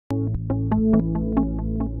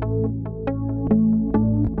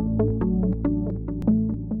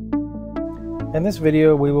In this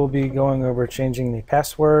video, we will be going over changing the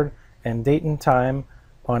password and date and time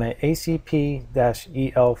on a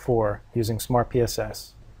ACP-EL4 using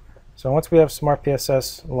SmartPSS. So once we have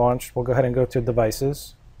SmartPSS launched, we'll go ahead and go to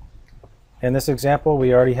Devices. In this example,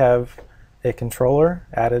 we already have a controller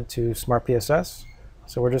added to SmartPSS.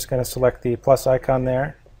 So we're just going to select the plus icon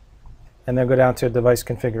there and then go down to Device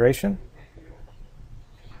Configuration.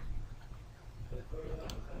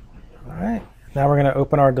 All right. Now we're going to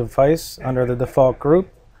open our device under the default group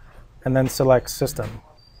and then select System.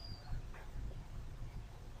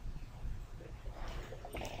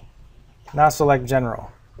 Now select General.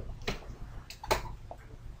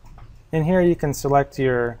 In here you can select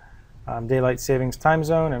your daylight savings time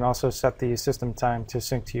zone and also set the system time to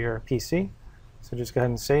sync to your PC. So just go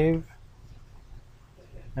ahead and save,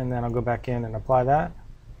 and then I'll go back in and apply that.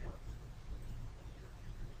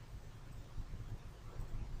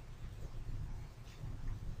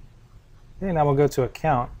 Okay, now we'll go to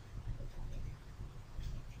Account,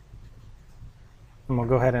 and we'll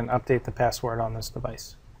go ahead and update the password on this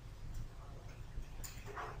device.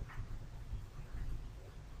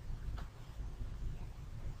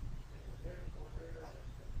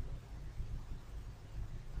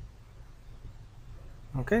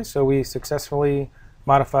 Okay, so we successfully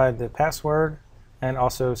modified the password and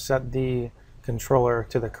also set the controller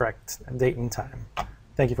to the correct date and time.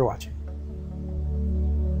 Thank you for watching.